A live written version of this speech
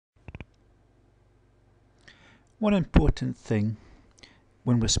One important thing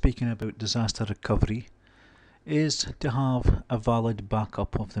when we're speaking about disaster recovery is to have a valid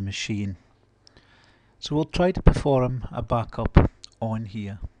backup of the machine. So we'll try to perform a backup on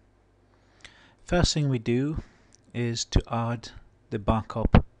here. First thing we do is to add the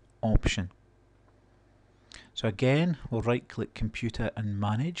backup option. So again, we'll right click Computer and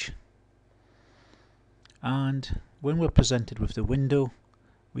Manage, and when we're presented with the window,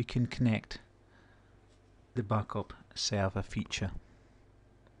 we can connect the backup server feature.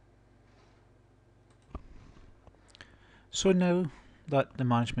 So now that the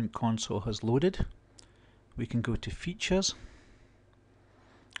management console has loaded, we can go to Features,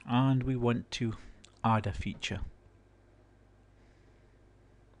 and we want to add a feature.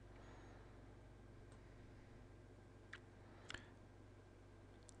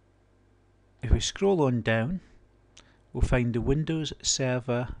 If we scroll on down, we'll find the Windows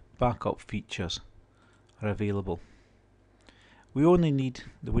Server backup features are available. We only need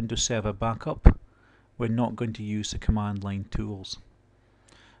the Windows Server backup. We're not going to use the command line tools.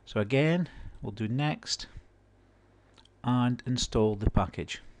 So again, we'll do Next and install the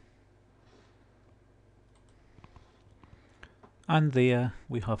package. And there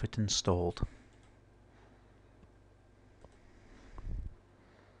we have it installed.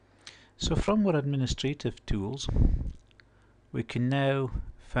 So from our administrative tools, we can now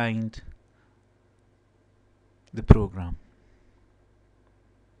find the program.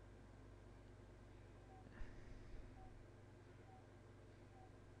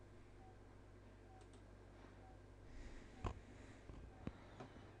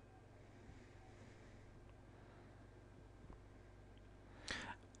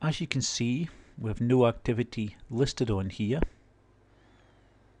 As you can see, we have no activity listed on here.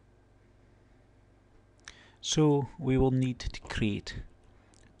 So we will need to create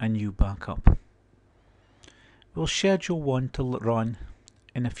a new backup. We'll schedule one to run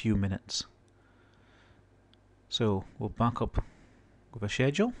in a few minutes. So we'll back up with a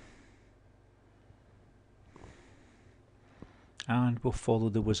schedule, and we'll follow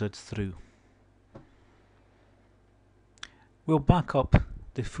the wizard through. We'll back up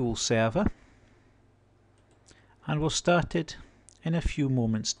the full server, and we'll start it in a few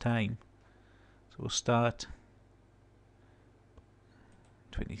moments time. So we'll start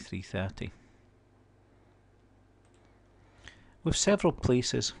 23:30. With several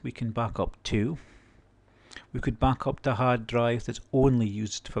places we can back up to. We could back up to a hard drive that's only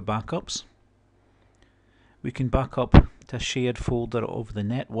used for backups. We can back up to a shared folder over the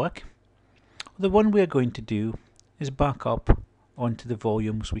network. The one we're going to do is back up onto the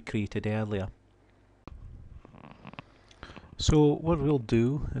volumes we created earlier. So what we'll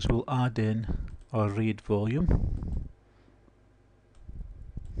do is we'll add in our RAID volume.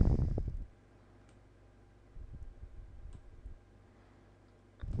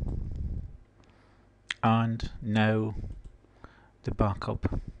 And now the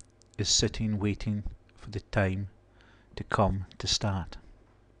backup is sitting waiting for the time to come to start.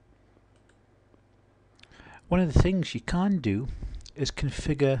 One of the things you can do is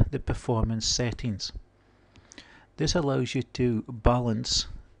configure the performance settings. This allows you to balance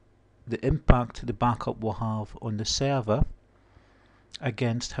the impact the backup will have on the server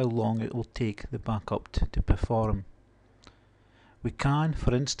against how long it will take the backup to perform. We can,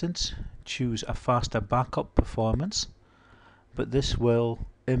 for instance, choose a faster backup performance, but this will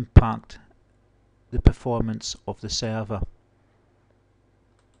impact the performance of the server.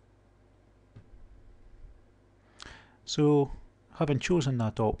 So, having chosen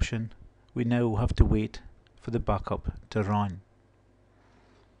that option, we now have to wait for the backup to run.